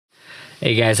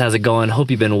Hey guys, how's it going?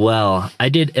 Hope you've been well. I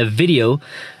did a video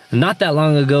not that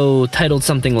long ago titled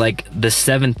something like the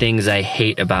 7 things I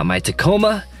hate about my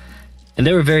Tacoma, and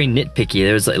they were very nitpicky.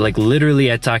 There was like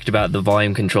literally I talked about the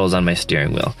volume controls on my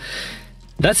steering wheel.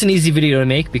 That's an easy video to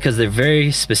make because they're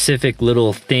very specific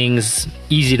little things,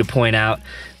 easy to point out,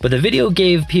 but the video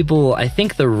gave people, I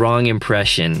think, the wrong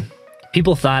impression.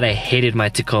 People thought I hated my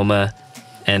Tacoma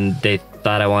and they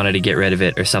thought I wanted to get rid of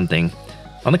it or something.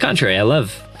 On the contrary, I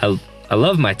love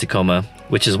my Tacoma,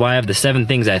 which is why of the 7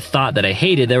 things I thought that I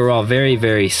hated, they were all very,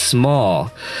 very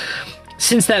small.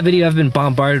 Since that video, I've been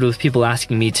bombarded with people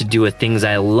asking me to do things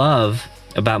I love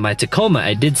about my Tacoma.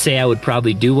 I did say I would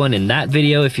probably do one in that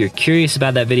video. If you're curious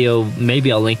about that video,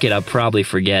 maybe I'll link it. I'll probably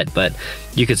forget, but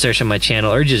you could search on my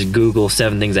channel or just Google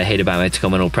 7 things I hate about my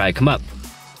Tacoma and it'll probably come up.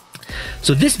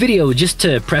 So this video, just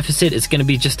to preface it, it's going to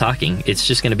be just talking. It's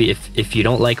just going to be, if you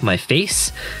don't like my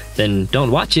face, then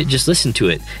don't watch it, just listen to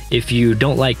it. If you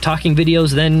don't like talking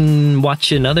videos, then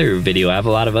watch another video. I have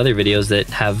a lot of other videos that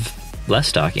have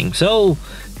less talking. So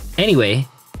anyway,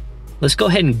 let's go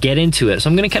ahead and get into it. So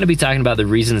I'm going to kind of be talking about the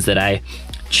reasons that I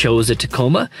chose a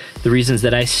Tacoma, the reasons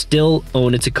that I still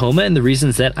own a Tacoma, and the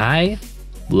reasons that I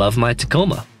love my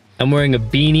Tacoma. I'm wearing a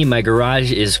beanie, my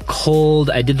garage is cold.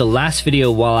 I did the last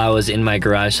video while I was in my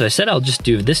garage, so I said I'll just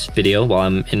do this video while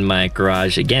I'm in my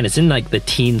garage. Again, it's in like the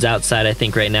teens outside, I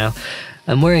think, right now.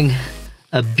 I'm wearing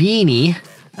a beanie.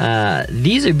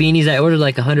 These are beanies, I ordered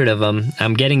like 100 of them.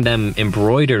 I'm getting them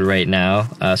embroidered right now,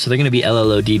 so they're gonna be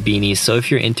LLOD beanies. So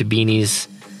if you're into beanies,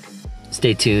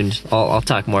 stay tuned. I'll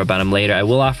talk more about them later. I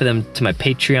will offer them to my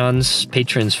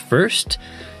patrons first.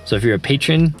 So if you're a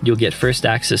patron, you'll get first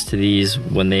access to these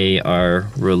when they are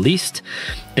released.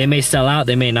 They may sell out,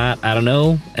 they may not, I don't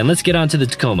know. And let's get on to the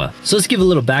Tacoma. So let's give a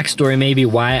little backstory, maybe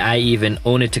why I even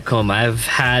own a Tacoma. I've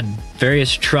had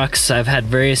various trucks, I've had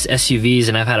various SUVs,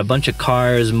 and I've had a bunch of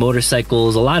cars,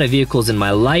 motorcycles, a lot of vehicles in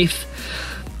my life.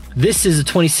 This is a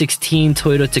 2016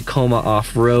 Toyota Tacoma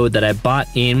Off-Road that I bought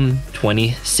in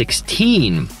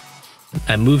 2016.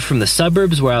 I moved from the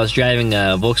suburbs where I was driving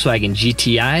a Volkswagen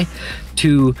GTI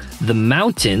to the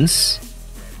mountains,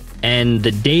 and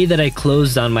the day that I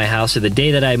closed on my house, or the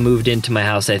day that I moved into my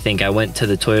house, I think I went to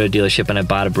the Toyota dealership and I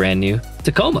bought a brand new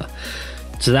Tacoma.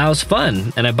 So that was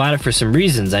fun, and I bought it for some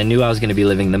reasons. I knew I was going to be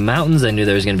living in the mountains. I knew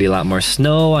there was going to be a lot more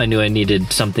snow. I knew I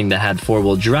needed something that had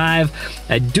 4-wheel drive.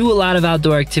 I do a lot of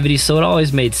outdoor activities, so it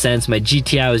always made sense. My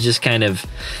GTI was just kind of,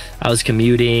 I was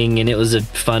commuting, and it was a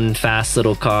fun, fast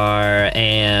little car,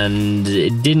 and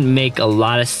it didn't make a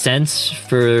lot of sense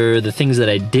for the things that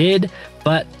I did,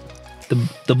 but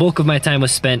the bulk of my time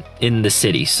was spent in the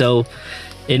city, so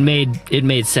it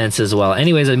made sense as well.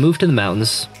 Anyways, I moved to the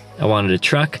mountains. I wanted a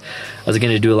truck. I was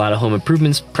going to do a lot of home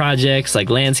improvements projects,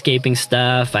 like landscaping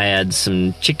stuff. I had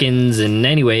some chickens, and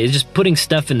anyway, just putting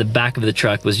stuff in the back of the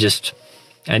truck was just,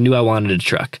 I knew I wanted a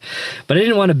truck. But I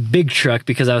didn't want a big truck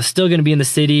because I was still going to be in the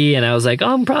city, and I was like,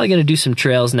 oh, I'm probably going to do some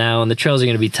trails now, and the trails are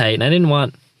going to be tight, and I didn't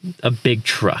want a big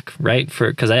truck, right?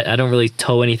 Because I don't really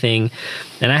tow anything,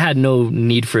 and I had no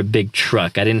need for a big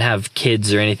truck. I didn't have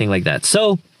kids or anything like that.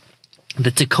 So the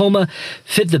Tacoma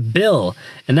fit the bill,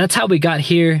 and that's how we got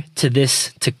here to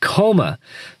this Tacoma.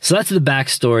 So that's the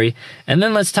backstory. And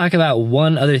then let's talk about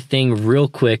one other thing real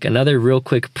quick, another real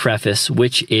quick preface,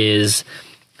 which is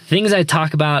things I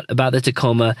talk about the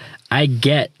Tacoma. I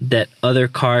get that other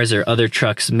cars or other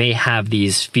trucks may have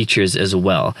these features as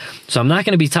well. So I'm not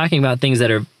going to be talking about things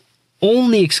that are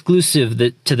only exclusive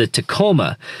to the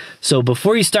Tacoma. So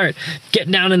before you start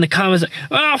getting down in the comments like,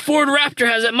 oh, Ford Raptor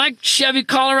has that, my Chevy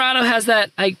Colorado has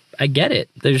that, I get it.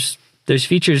 There's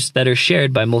features that are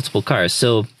shared by multiple cars,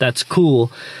 so that's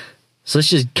cool. So let's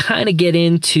just kind of get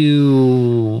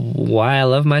into why I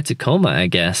love my Tacoma, I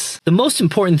guess. The most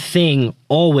important thing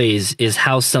always is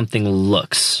how something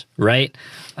looks, right?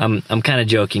 I'm kind of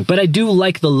joking, but I do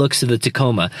like the looks of the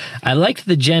Tacoma. I liked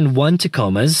the Gen 1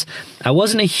 Tacomas. I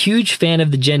wasn't a huge fan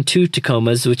of the Gen 2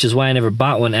 Tacomas, which is why I never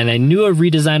bought one, and I knew a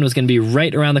redesign was going to be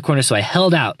right around the corner, so I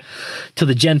held out till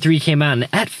the Gen 3 came out, and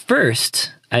at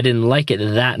first, I didn't like it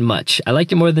that much. I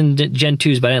liked it more than Gen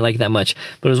 2s, but I didn't like it that much.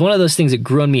 But it was one of those things that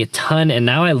grew on me a ton, and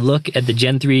now I look at the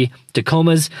Gen 3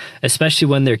 Tacomas, especially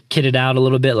when they're kitted out a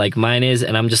little bit like mine is,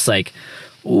 and I'm just like,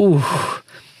 ooh.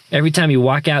 Every time you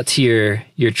walk out to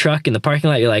your truck in the parking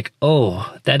lot, you're like,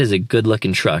 oh, that is a good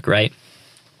looking truck, right?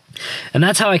 And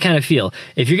that's how I kind of feel.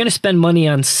 If you're going to spend money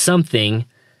on something,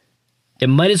 it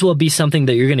might as well be something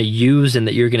that you're going to use and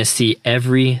that you're going to see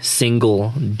every single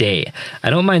day.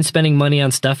 I don't mind spending money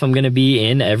on stuff I'm going to be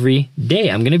in every day.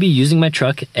 I'm going to be using my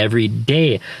truck every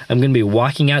day. I'm going to be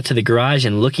walking out to the garage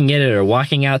and looking at it, or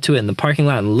walking out to it in the parking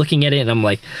lot and looking at it, and I'm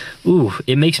like, ooh,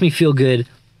 it makes me feel good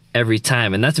every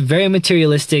time. And that's very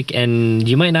materialistic, and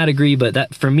you might not agree, but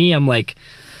that, for me, I'm like,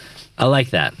 I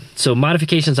like that. So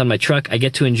modifications on my truck, I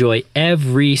get to enjoy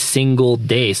every single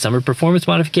day. Some are performance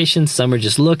modifications, some are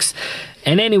just looks.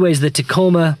 And anyways, the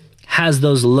Tacoma has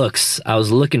those looks I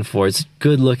was looking for. It's a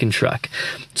good looking truck.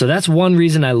 So that's one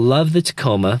reason I love the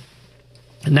Tacoma.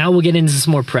 Now we'll get into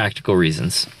some more practical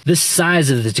reasons. The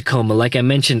size of the Tacoma, like I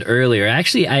mentioned earlier,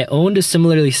 actually I owned a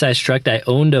similarly sized truck. I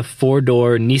owned a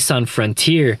 4-door Nissan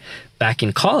Frontier back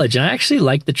in college, and I actually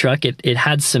liked the truck. It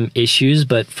had some issues,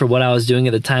 but for what I was doing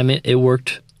at the time, it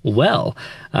worked well.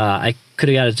 I could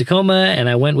have got a Tacoma, and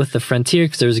I went with the Frontier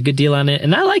because there was a good deal on it,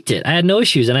 and I liked it. I had no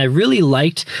issues, and I really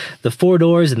liked the 4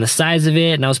 doors and the size of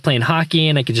it, and I was playing hockey,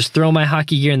 and I could just throw my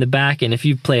hockey gear in the back, and if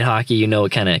you play hockey, you know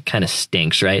it kind of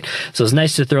stinks, right? So it's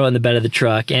nice to throw it in the bed of the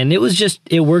truck, and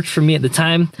it worked for me at the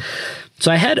time.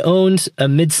 So I had owned a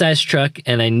mid-sized truck,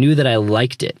 and I knew that I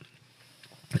liked it.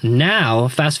 Now,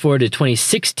 fast forward to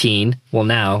 2016, well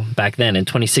now, back then in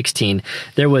 2016,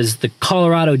 there was the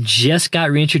Colorado just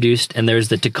got reintroduced, and there's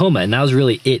the Tacoma, and that was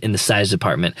really it in the size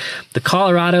department. The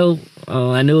Colorado,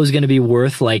 I knew it was going to be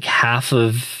worth like half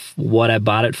of what I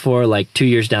bought it for, like 2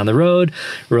 years down the road.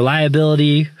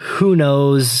 Reliability, who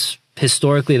knows?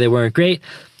 Historically, they weren't great.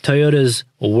 Toyotas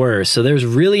were. So there's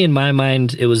really, in my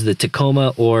mind, it was the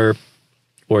Tacoma or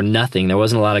nothing. There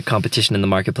wasn't a lot of competition in the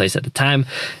marketplace at the time.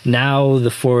 Now the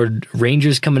Ford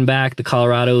Ranger's coming back. The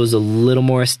Colorado is a little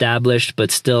more established,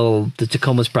 but still the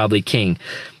Tacoma's probably king.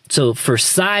 So for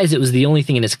size, it was the only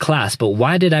thing in its class. But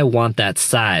why did I want that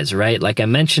size, right? Like I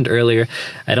mentioned earlier,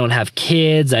 I don't have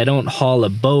kids. I don't haul a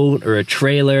boat or a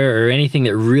trailer or anything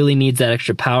that really needs that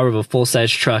extra power of a full-size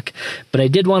truck. But I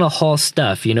did want to haul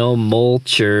stuff, you know,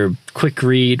 mulch or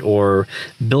quick-read or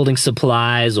building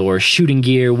supplies or shooting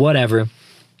gear, whatever.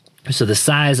 So the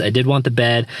size, I did want the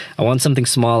bed. I want something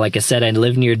small. Like I said, I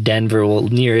live near Denver, well,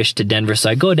 nearish to Denver.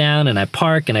 So I go down and I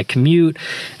park and I commute,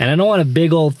 and I don't want a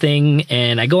big old thing.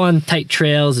 And I go on tight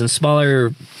trails and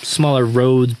smaller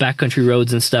roads, backcountry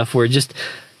roads and stuff, where just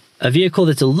a vehicle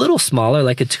that's a little smaller,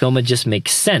 like a Tacoma, just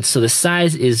makes sense. So the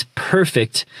size is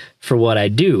perfect for what I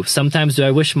do. Sometimes do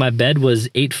I wish my bed was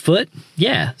 8 foot?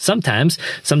 Yeah, sometimes.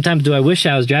 Sometimes do I wish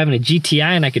I was driving a GTI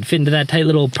and I could fit into that tight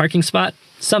little parking spot?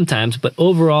 Sometimes, but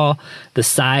overall, the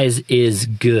size is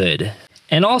good.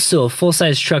 And also, a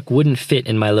full-size truck wouldn't fit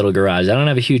in my little garage. I don't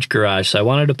have a huge garage, so I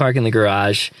wanted to park in the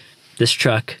garage. This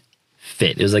truck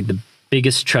fit. It was like the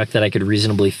biggest truck that I could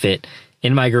reasonably fit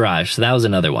in my garage, so that was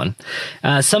another one.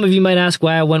 Some of you might ask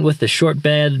why I went with the short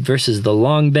bed versus the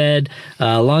long bed.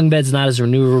 Long bed's not as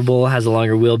maneuverable, has a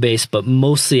longer wheelbase, but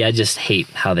mostly I just hate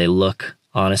how they look,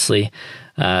 honestly.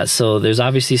 So there's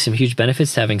obviously some huge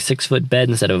benefits to having 6-foot bed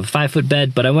instead of a 5-foot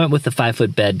bed, but I went with the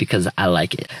 5-foot bed because I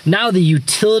like it. Now the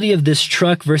utility of this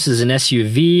truck versus an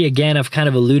SUV, again, I've kind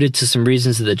of alluded to some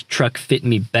reasons that the truck fit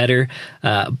me better,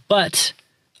 but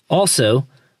also,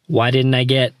 why didn't I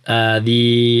get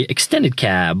the extended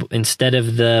cab instead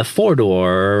of the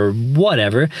 4-door or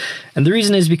whatever? And the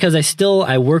reason is because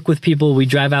I work with people. We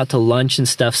drive out to lunch and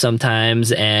stuff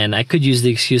sometimes, and I could use the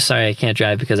excuse, sorry, I can't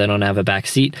drive because I don't have a back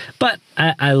seat. But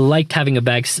I liked having a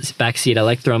back seat. I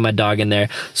like throwing my dog in there.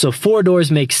 So 4 doors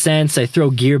make sense. I throw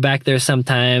gear back there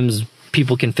sometimes.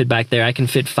 People can fit back there. I can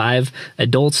fit 5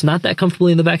 adults, not that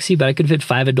comfortably in the back seat, but I could fit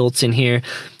 5 adults in here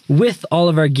with all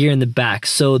of our gear in the back.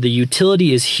 So the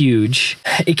utility is huge.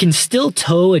 It can still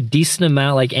tow a decent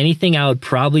amount, like anything I would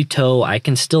probably tow, I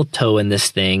can still tow in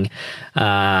this thing.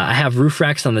 I have roof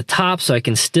racks on the top, so I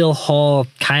can still haul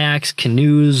kayaks,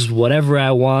 canoes, whatever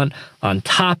I want on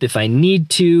top if I need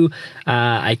to.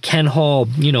 I can haul,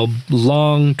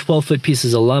 long 12-foot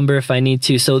pieces of lumber if I need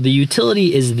to. So the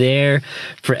utility is there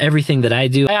for everything that I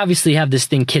do. I obviously have this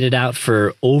thing kitted out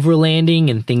for overlanding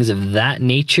and things of that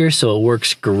nature, so it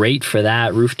works great for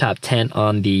that. Rooftop tent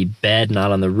on the bed,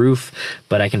 not on the roof,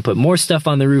 but I can put more stuff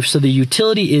on the roof. So the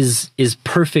utility is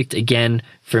perfect again.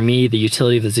 For me, the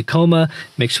utility of the Tacoma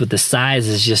mixed with the size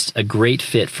is just a great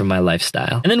fit for my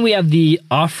lifestyle. And then we have the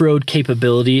off-road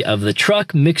capability of the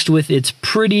truck mixed with its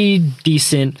pretty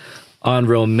decent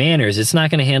on-road manners. It's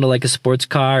not going to handle like a sports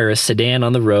car or a sedan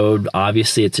on the road.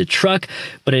 Obviously, it's a truck,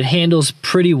 but it handles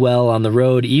pretty well on the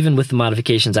road, even with the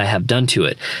modifications I have done to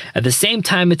it. At the same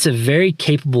time, it's a very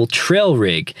capable trail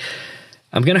rig.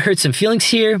 I'm going to hurt some feelings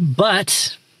here,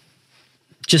 but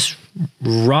just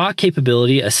raw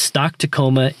capability, a stock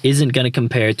Tacoma isn't going to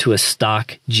compare to a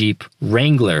stock Jeep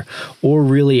Wrangler or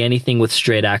really anything with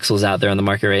straight axles out there on the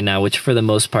market right now, which for the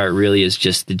most part really is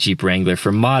just the Jeep Wrangler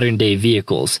for modern day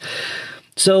vehicles.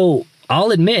 So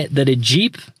I'll admit that a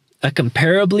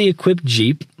comparably equipped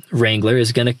Jeep Wrangler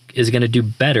is gonna do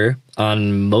better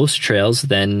on most trails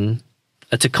than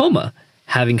a Tacoma.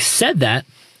 Having said that,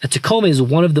 a Tacoma is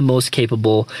one of the most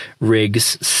capable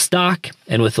rigs stock,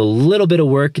 and with a little bit of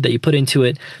work that you put into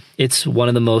it, it's one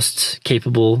of the most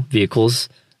capable vehicles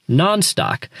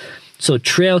non-stock. So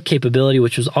trail capability,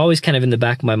 which was always kind of in the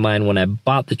back of my mind when I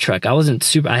bought the truck.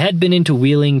 I had been into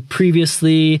wheeling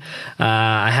previously.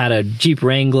 I had a Jeep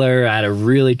Wrangler. I had a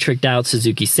really tricked out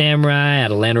Suzuki Samurai. I had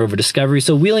a Land Rover Discovery.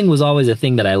 So wheeling was always a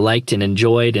thing that I liked and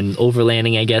enjoyed, and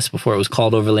overlanding, I guess, before it was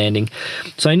called overlanding.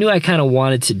 So I knew I kind of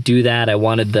wanted to do that. I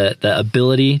wanted the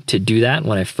ability to do that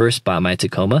when I first bought my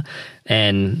Tacoma.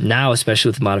 And now, especially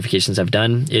with the modifications I've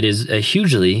done, it is a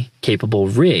hugely capable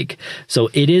rig. So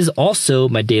it is also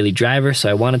my daily driver. So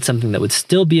I wanted something that would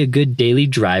still be a good daily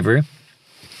driver,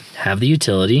 have the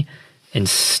utility, and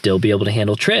still be able to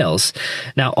handle trails.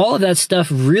 Now, all of that stuff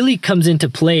really comes into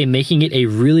play, making it a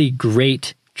really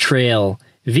great trail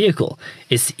vehicle.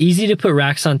 It's easy to put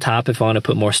racks on top if I want to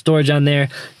put more storage on there.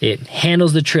 It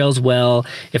handles the trails well.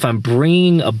 If I'm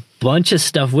bringing a bunch of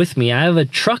stuff with me, I have a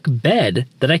truck bed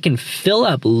that I can fill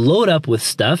up, load up with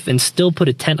stuff, and still put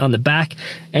a tent on the back.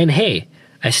 And hey,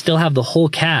 I still have the whole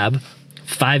cab,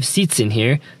 5 seats in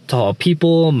here to haul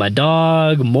people, my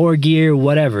dog, more gear,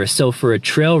 whatever. So for a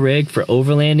trail rig, for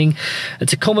overlanding, a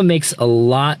Tacoma makes a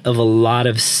lot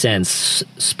of sense.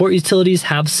 Sport utilities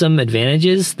have some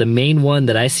advantages. The main one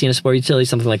that I see in a sport utility,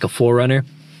 something like a 4Runner,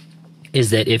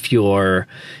 is that if you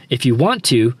want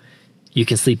to, you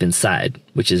can sleep inside,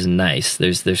 which is nice.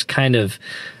 I kind of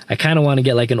want to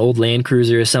get like an old Land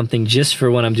Cruiser or something just for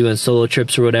when I'm doing solo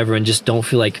trips or whatever and just don't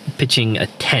feel like pitching a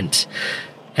tent.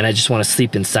 And I just want to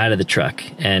sleep inside of the truck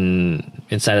and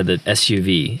inside of the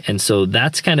SUV. And so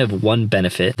that's kind of one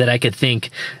benefit that I could think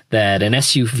that an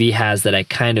SUV has that I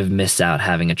kind of miss out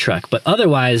having a truck. But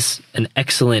otherwise, an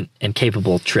excellent and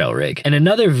capable trail rig. And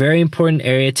another very important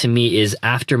area to me is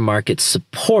aftermarket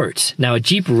support. Now, a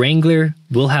Jeep Wrangler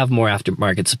will have more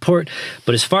aftermarket support,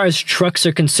 but as far as trucks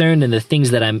are concerned and the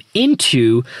things that I'm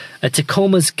into, a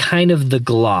Tacoma's kind of the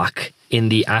Glock in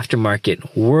the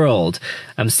aftermarket world.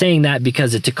 I'm saying that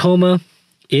because a Tacoma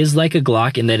is like a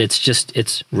Glock in that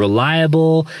it's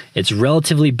reliable, it's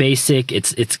relatively basic,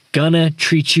 it's gonna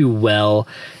treat you well,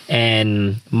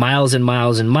 and miles and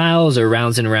miles and miles, or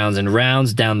rounds and rounds and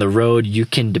rounds down the road, you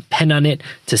can depend on it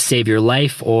to save your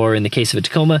life, or in the case of a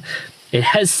Tacoma, it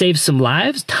has saved some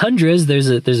lives. Tundras, there's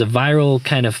a viral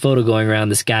kind of photo going around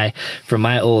this guy from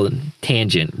my old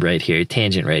tangent right here.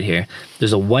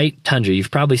 There's a white Tundra.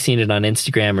 You've probably seen it on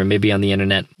Instagram or maybe on the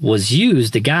internet. Was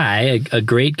used, a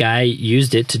great guy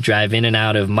used it to drive in and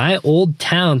out of my old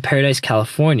town, Paradise,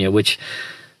 California, which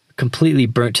completely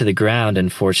burnt to the ground,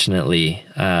 unfortunately.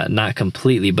 Not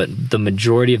completely, but the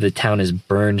majority of the town is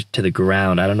burned to the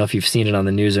ground. I don't know if you've seen it on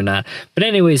the news or not. But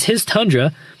anyways, his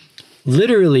Tundra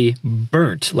literally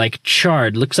burnt, like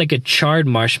charred, looks like a charred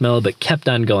marshmallow, but kept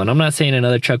on going. I'm not saying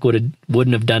another truck wouldn't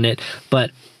have done it, but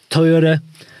Toyota,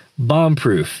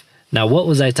 bomb-proof. Now, what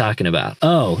was I talking about?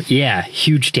 Oh, yeah,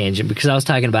 huge tangent, because I was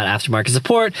talking about aftermarket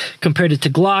support, compared it to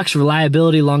Glocks,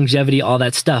 reliability, longevity, all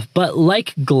that stuff. But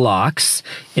like Glocks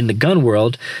in the gun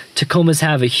world, Tacomas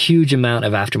have a huge amount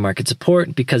of aftermarket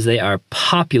support because they are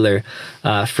popular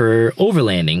for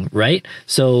overlanding, right?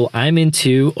 So I'm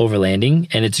into overlanding,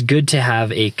 and it's good to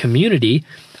have a community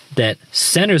that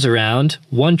centers around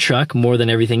one truck more than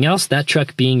everything else, that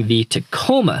truck being the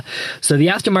Tacoma. So the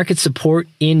aftermarket support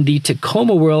in the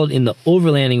Tacoma world, in the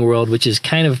overlanding world, which is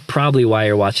kind of probably why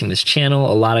you're watching this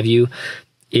channel, a lot of you,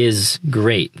 is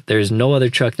great. There's no other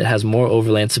truck that has more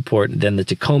overland support than the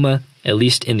Tacoma, at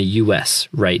least in the US.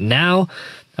 Right now,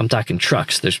 I'm talking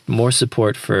trucks. There's more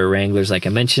support for Wranglers, like I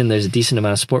mentioned. There's a decent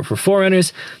amount of support for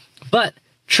 4Runners, but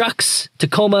trucks,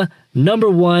 Tacoma,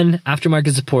 #1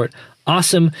 aftermarket support.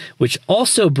 Awesome, which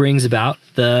also brings about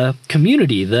the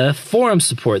community, the forum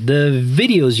support, the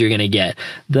videos you're going to get,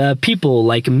 the people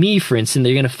like me, for instance,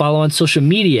 they're going to follow on social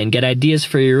media and get ideas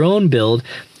for your own build.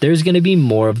 There's going to be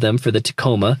more of them for the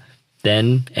Tacoma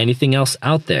than anything else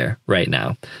out there right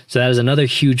now. So that is another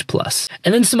huge plus.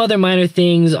 And then some other minor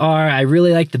things are, I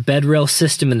really like the bed rail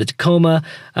system in the Tacoma.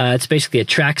 It's basically a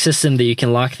track system that you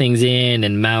can lock things in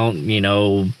and mount,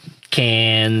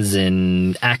 cans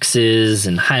and axes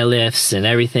and high lifts and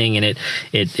everything, and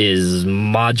it is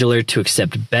modular to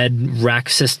accept bed rack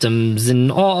systems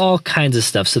and all kinds of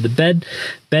stuff. So the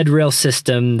bed rail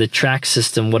system, the track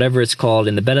system, whatever it's called,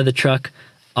 in the bed of the truck,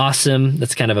 awesome.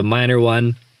 That's kind of a minor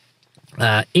one.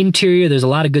 Interior, there's a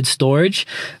lot of good storage.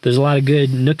 There's a lot of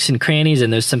good nooks and crannies,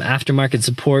 and there's some aftermarket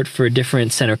support for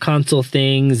different center console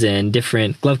things and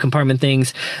different glove compartment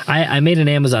things. I made an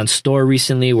Amazon store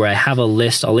recently where I have a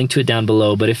list. I'll link to it down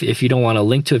below, but if you don't want to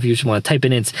link to it, if you just want to type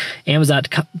it in, it's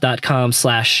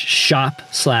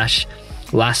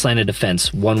amazon.com/shop/last line of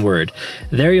defense, one word.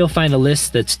 There you'll find a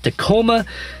list that's Tacoma,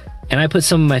 and I put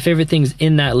some of my favorite things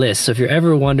in that list. So if you're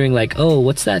ever wondering, like, oh,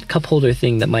 what's that cup holder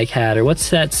thing that Mike had? Or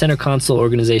what's that center console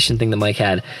organization thing that Mike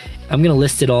had? I'm going to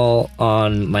list it all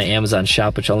on my Amazon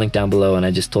shop, which I'll link down below, and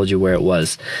I just told you where it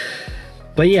was.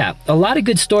 But yeah, a lot of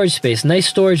good storage space. Nice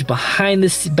storage behind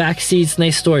the back seats,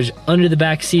 nice storage under the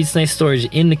back seats, nice storage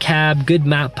in the cab, good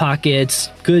map pockets,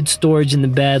 good storage in the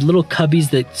bed, little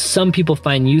cubbies that some people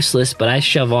find useless, but I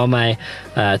shove all my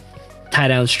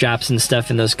tie-down straps and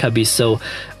stuff in those cubbies. So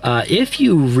if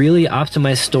you really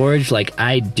optimize storage like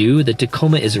I do, the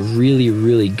Tacoma is really,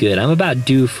 really good. I'm about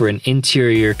due for an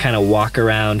interior kind of walk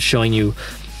around showing you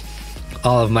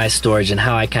all of my storage and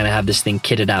how I kind of have this thing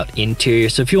kitted out interior.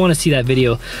 So if you want to see that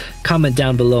video, comment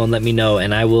down below and let me know,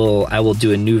 and I will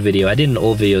do a new video. I did an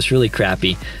old video, it's really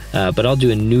crappy, but I'll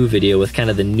do a new video with kind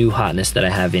of the new hotness that I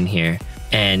have in here.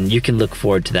 And you can look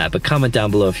forward to that, but comment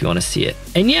down below if you want to see it.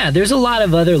 And yeah, there's a lot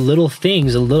of other little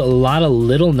things, a lot of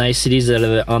little niceties that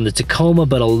are on the Tacoma,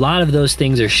 but a lot of those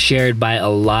things are shared by a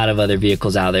lot of other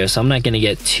vehicles out there. So I'm not going to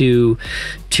get too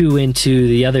into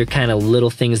the other kind of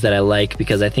little things that I like,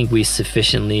 because I think we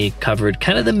sufficiently covered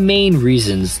kind of the main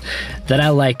reasons that I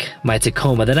like my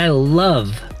Tacoma, that I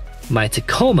love my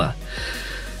Tacoma.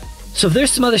 So if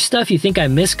there's some other stuff you think I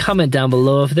missed, comment down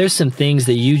below. If there's some things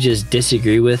that you just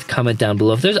disagree with, comment down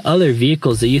below. If there's other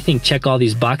vehicles that you think check all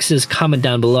these boxes, comment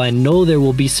down below. I know there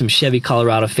will be some Chevy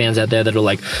Colorado fans out there that are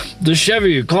like, the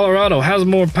Chevy Colorado has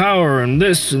more power and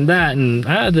this and that. And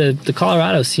the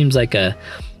Colorado seems like a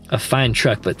fine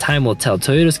truck, but time will tell.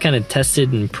 Toyota's kind of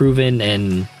tested and proven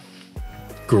and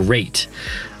great.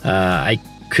 I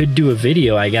could do a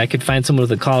video. I could find someone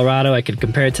with a Colorado, I could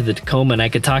compare it to the Tacoma, and I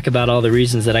could talk about all the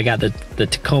reasons that I got the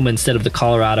Tacoma instead of the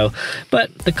Colorado.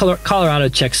 But the Colorado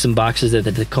checks some boxes that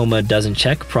the Tacoma doesn't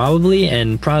check, probably,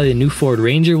 and probably the new Ford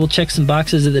Ranger will check some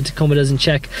boxes that the Tacoma doesn't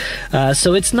check.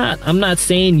 So I'm not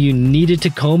saying you need a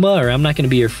Tacoma, or I'm not going to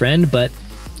be your friend, but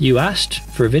you asked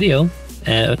for a video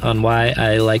on why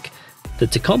I like the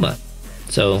Tacoma.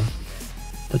 So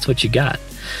that's what you got.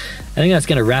 I think that's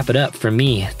going to wrap it up for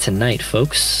me tonight,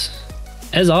 folks.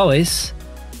 As always,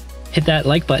 hit that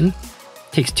like button.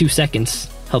 Takes 2 seconds.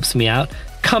 Helps me out.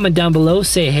 Comment down below.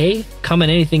 Say hey.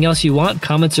 Comment anything else you want.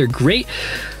 Comments are great.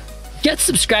 Get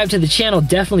subscribed to the channel.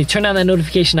 Definitely turn on that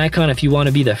notification icon if you want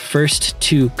to be the first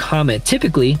to comment.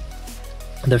 Typically,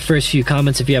 the first few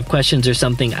comments, if you have questions or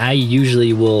something, I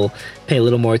usually will pay a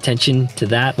little more attention to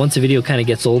that. Once a video kind of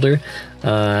gets older,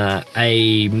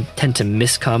 I tend to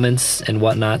miss comments and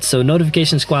whatnot. So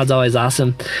notification squad's always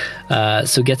awesome.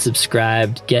 So get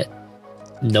subscribed, get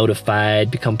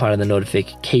notified, become part of the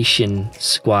notification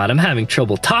squad. I'm having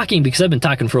trouble talking because I've been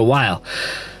talking for a while.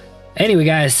 Anyway,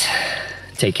 guys,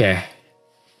 take care.